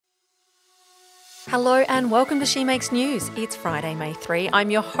Hello and welcome to She Makes News. It's Friday, May 3. I'm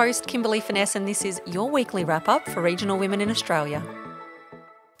your host, Kimberly Finesse, and this is your weekly wrap-up for regional women in Australia.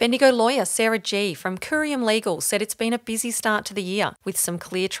 Bendigo lawyer Sarah G from Curium Legal said it's been a busy start to the year, with some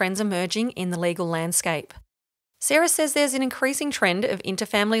clear trends emerging in the legal landscape. Sarah says there's an increasing trend of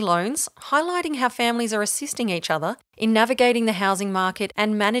interfamily loans, highlighting how families are assisting each other in navigating the housing market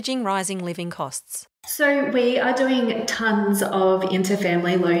and managing rising living costs. So we are doing tons of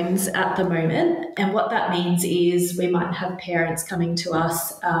interfamily loans at the moment, and what that means is we might have parents coming to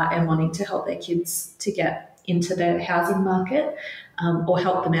us and wanting to help their kids to get into the housing market, or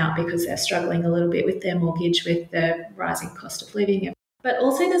help them out because they're struggling a little bit with their mortgage with the rising cost of living. But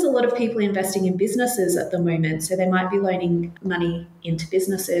also there's a lot of people investing in businesses at the moment. So they might be loaning money into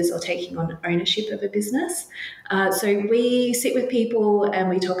businesses or taking on ownership of a business. So we sit with people and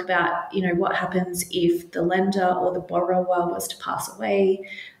we talk about, what happens if the lender or the borrower was to pass away,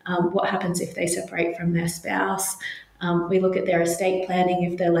 what happens if they separate from their spouse. We look at their estate planning.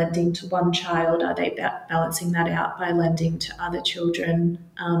 If they're lending to one child, are they balancing that out by lending to other children,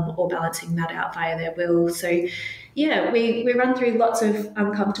 or balancing that out via their will? So yeah, we run through lots of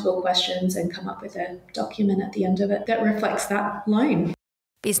uncomfortable questions and come up with a document at the end of it that reflects that loan.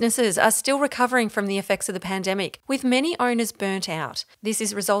 Businesses are still recovering from the effects of the pandemic, with many owners burnt out. This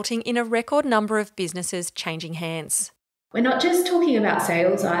is resulting in a record number of businesses changing hands. We're not just talking about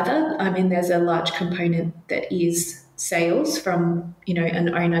sales either. I mean, there's a large component that is sales from,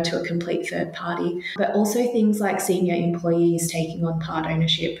 an owner to a complete third party, but also things like senior employees taking on part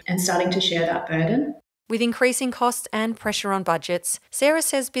ownership and starting to share that burden. With increasing costs and pressure on budgets, Sarah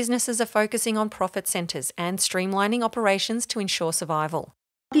says businesses are focusing on profit centres and streamlining operations to ensure survival.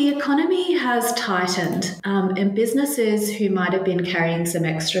 The economy has tightened, and businesses who might have been carrying some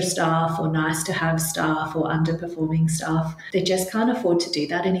extra staff or nice to have staff or underperforming staff, they just can't afford to do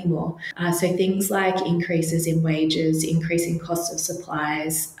that anymore. So things like increases in wages, increasing costs of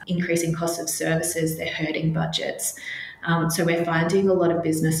supplies, increasing costs of services, they're hurting budgets. So we're finding a lot of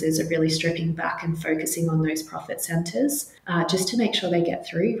businesses are really stripping back and focusing on those profit centres, just to make sure they get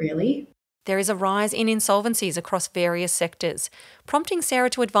through, really. There is a rise in insolvencies across various sectors, prompting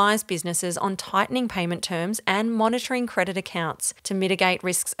Sarah to advise businesses on tightening payment terms and monitoring credit accounts to mitigate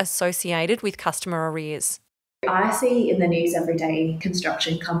risks associated with customer arrears. I see in the news every day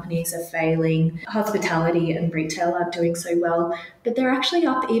construction companies are failing, hospitality and retail aren't doing so well, but they're actually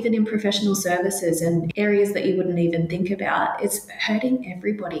up even in professional services and areas that you wouldn't even think about. It's hurting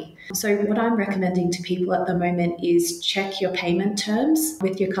everybody. So what I'm recommending to people at the moment is check your payment terms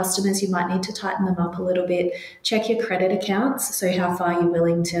with your customers. You might need to tighten them up a little bit. Check your credit accounts, so how far you're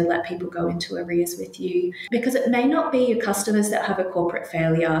willing to let people go into arrears with you. Because it may not be your customers that have a corporate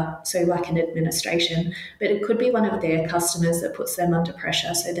failure, so like an administration, but it could be one of their customers that puts them under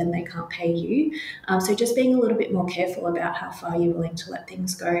pressure, so then they can't pay you. So just being a little bit more careful about how far you're willing to let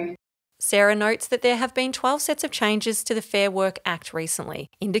things go. Sarah notes that there have been 12 sets of changes to the Fair Work Act recently,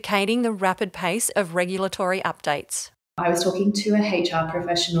 indicating the rapid pace of regulatory updates. I was talking to a HR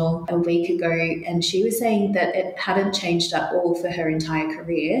professional a week ago, and she was saying that it hadn't changed at all for her entire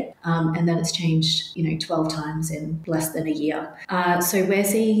career, and that it's changed, 12 times in less than a year. So we're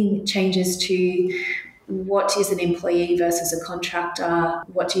seeing changes to what is an employee versus a contractor,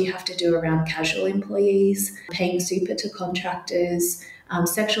 what do you have to do around casual employees, paying super to contractors,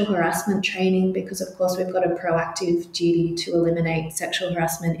 sexual harassment training, because of course we've got a proactive duty to eliminate sexual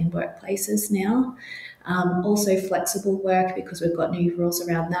harassment in workplaces now. Also flexible work, because we've got new rules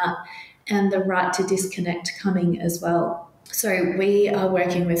around that, and the right to disconnect coming as well. So we are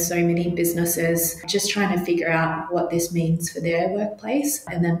working with so many businesses, just trying to figure out what this means for their workplace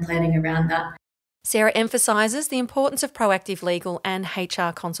and then planning around that. Sarah emphasises the importance of proactive legal and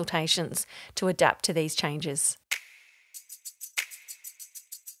HR consultations to adapt to these changes.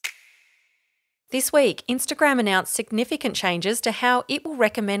 This week, Instagram announced significant changes to how it will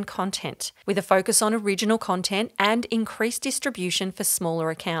recommend content, with a focus on original content and increased distribution for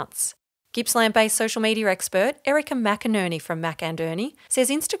smaller accounts. Gippsland-based social media expert Erica McInerney from Mac and Ernie says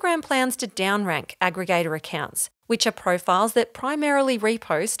Instagram plans to downrank aggregator accounts, which are profiles that primarily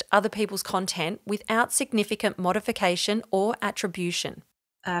repost other people's content without significant modification or attribution.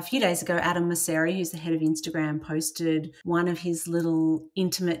 A few days ago, Adam Mosseri, who's the head of Instagram, posted one of his little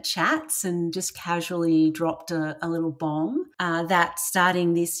intimate chats and just casually dropped a little bomb that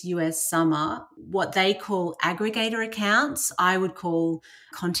starting this US summer, what they call aggregator accounts, I would call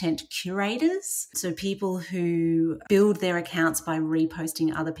content curators. So people who build their accounts by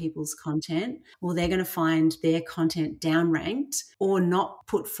reposting other people's content, well, they're going to find their content downranked or not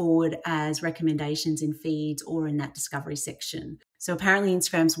put forward as recommendations in feeds or in that discovery section. So apparently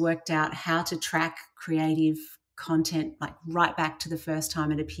Instagram's worked out how to track creative content like right back to the first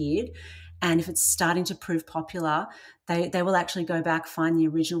time it appeared. And if it's starting to prove popular, they will actually go back, find the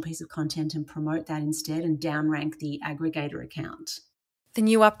original piece of content and promote that instead and downrank the aggregator account. The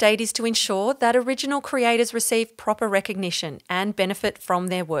new update is to ensure that original creators receive proper recognition and benefit from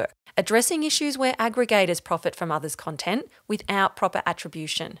their work, addressing issues where aggregators profit from others' content without proper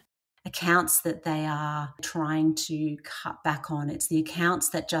attribution. Accounts that they are trying to cut back on. It's the accounts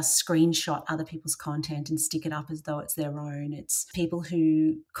that just screenshot other people's content and stick it up as though it's their own. It's people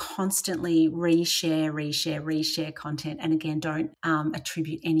who constantly reshare content and again don't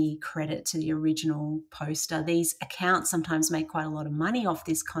attribute any credit to the original poster. These accounts sometimes make quite a lot of money off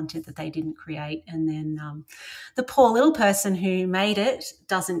this content that they didn't create, and then the poor little person who made it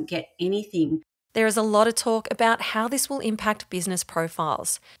doesn't get anything. There is a lot of talk about how this will impact business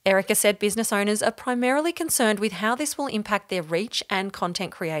profiles. Erica said business owners are primarily concerned with how this will impact their reach and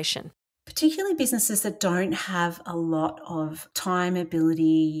content creation. Particularly businesses that don't have a lot of time,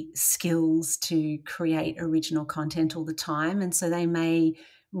 ability, skills to create original content all the time. And so they may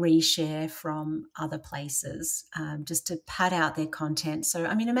reshare from other places just to pad out their content. So,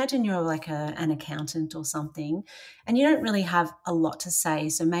 I mean, imagine you're like an accountant or something and you don't really have a lot to say.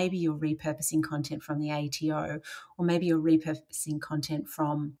 So maybe you're repurposing content from the ATO, or maybe you're repurposing content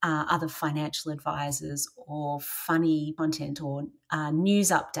from other financial advisors or funny content or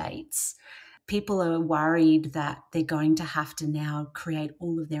news updates. People are worried that they're going to have to now create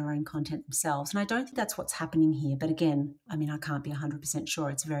all of their own content themselves. And I don't think that's what's happening here. But again, I mean, I can't be 100% sure.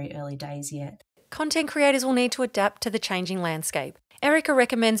 It's very early days yet. Content creators will need to adapt to the changing landscape. Erica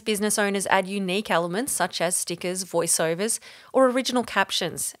recommends business owners add unique elements such as stickers, voiceovers, or original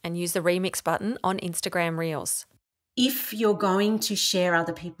captions and use the remix button on Instagram Reels. If you're going to share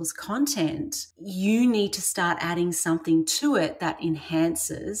other people's content, you need to start adding something to it that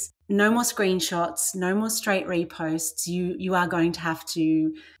enhances. No more screenshots, no more straight reposts. You are going to have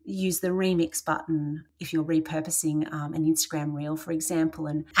to use the remix button if you're repurposing an Instagram reel, for example,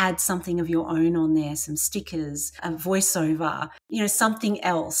 and add something of your own on there, some stickers, a voiceover, something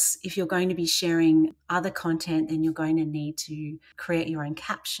else. If you're going to be sharing other content, then you're going to need to create your own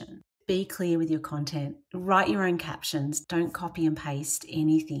caption. Be clear with your content. Write your own captions. Don't copy and paste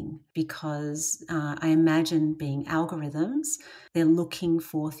anything because I imagine being algorithms, they're looking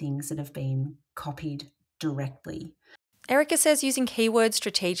for things that have been copied directly. Erica says using keywords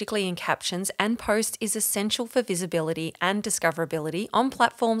strategically in captions and posts is essential for visibility and discoverability on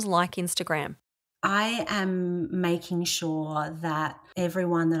platforms like Instagram. I am making sure that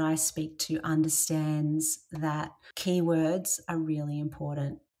everyone that I speak to understands that keywords are really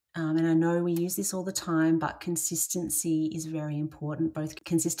important. And I know we use this all the time, but consistency is very important, both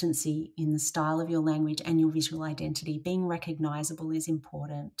consistency in the style of your language and your visual identity. Being recognizable is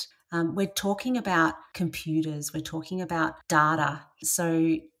important. We're talking about computers, we're talking about data.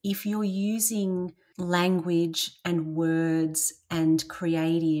 So if you're using language and words and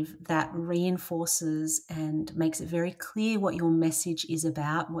creative that reinforces and makes it very clear what your message is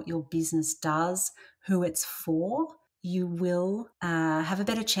about, what your business does, who it's for, you will have a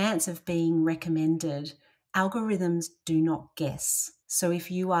better chance of being recommended. Algorithms do not guess. So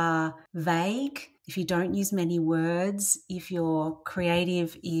if you are vague, if you don't use many words, if your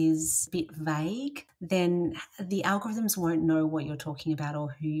creative is a bit vague, then the algorithms won't know what you're talking about or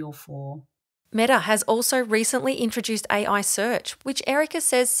who you're for. Meta has also recently introduced AI search, which Erica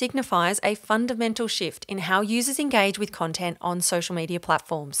says signifies a fundamental shift in how users engage with content on social media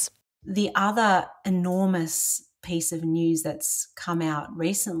platforms. The other enormous piece of news that's come out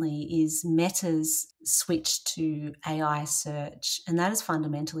recently is Meta's switch to AI search, and that has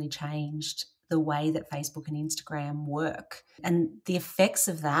fundamentally changed the way that Facebook and Instagram work. And the effects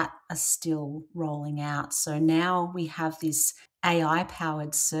of that are still rolling out. So now we have this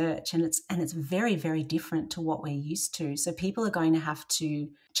AI-powered search, and it's very, very different to what we're used to. So people are going to have to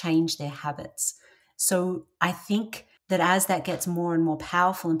change their habits. So I think that as that gets more and more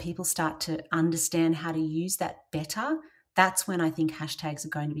powerful and people start to understand how to use that better, that's when I think hashtags are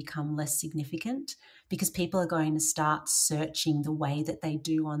going to become less significant, because people are going to start searching the way that they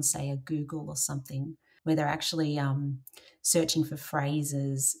do on, say, a Google or something, where they're actually searching for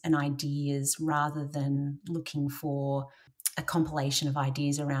phrases and ideas rather than looking for a compilation of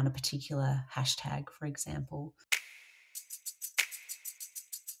ideas around a particular hashtag, for example.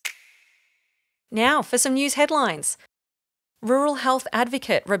 Now for some news headlines. Rural health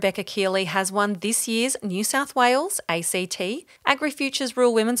advocate Rebecca Keeley has won this year's New South Wales ACT AgriFutures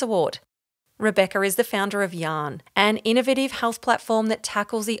Rural Women's Award. Rebecca is the founder of Yarn, an innovative health platform that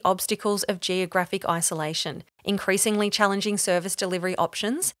tackles the obstacles of geographic isolation, increasingly challenging service delivery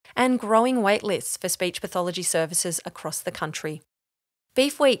options, and growing wait lists for speech pathology services across the country.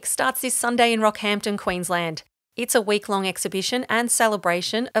 Beef Week starts this Sunday in Rockhampton, Queensland. It's a week-long exhibition and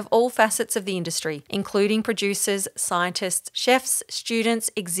celebration of all facets of the industry, including producers, scientists, chefs, students,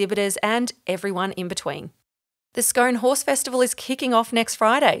 exhibitors, and everyone in between. The Scone Horse Festival is kicking off next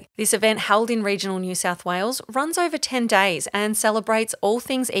Friday. This event, held in regional New South Wales, runs over 10 days and celebrates all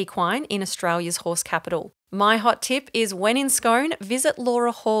things equine in Australia's horse capital. My hot tip is, when in Scone, visit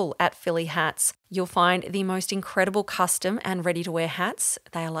Laura Hall at Philly Hats. You'll find the most incredible custom and ready-to-wear hats.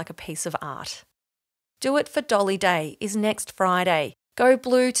 They are like a piece of art. Do It for Dolly Day is next Friday. Go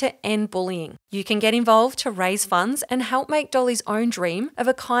blue to end bullying. You can get involved to raise funds and help make Dolly's own dream of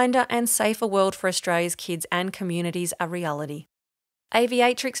a kinder and safer world for Australia's kids and communities a reality.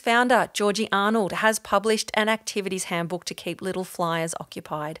 Aviatrix founder Georgie Arnold has published an activities handbook to keep little flyers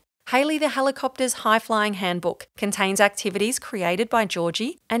occupied. Hayley the Helicopter's High-Flying Handbook contains activities created by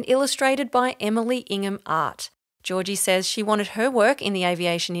Georgie and illustrated by Emily Ingham Art. Georgie says she wanted her work in the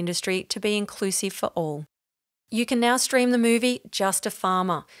aviation industry to be inclusive for all. You can now stream the movie Just a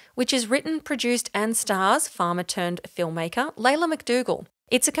Farmer, which is written, produced and stars farmer-turned-filmmaker Layla McDougall.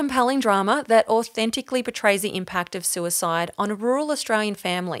 It's a compelling drama that authentically portrays the impact of suicide on a rural Australian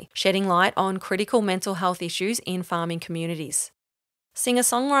family, shedding light on critical mental health issues in farming communities.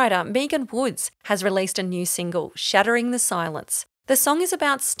 Singer-songwriter Megan Woods has released a new single, Shattering the Silence. The song is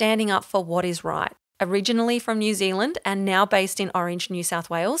about standing up for what is right. Originally from New Zealand and now based in Orange, New South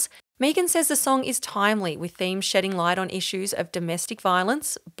Wales, Megan says the song is timely, with themes shedding light on issues of domestic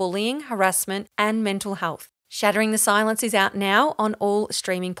violence, bullying, harassment, and mental health. Shattering the Silence is out now on all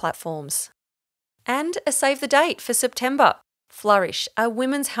streaming platforms. And a save the date for September. Flourish, a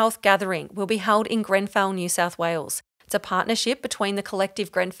women's health gathering, will be held in Grenfell, New South Wales. It's a partnership between the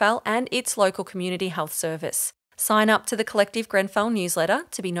Collective Grenfell and its local community health service. Sign up to the Collective Grenfell newsletter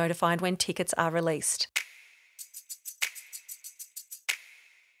to be notified when tickets are released.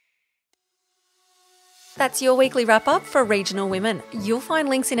 That's your weekly wrap-up for Regional Women. You'll find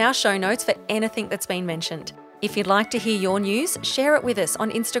links in our show notes for anything that's been mentioned. If you'd like to hear your news, share it with us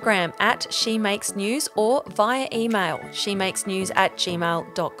on Instagram @SheMakesNews or via email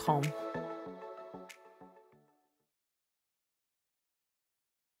shemakesnews@gmail.com.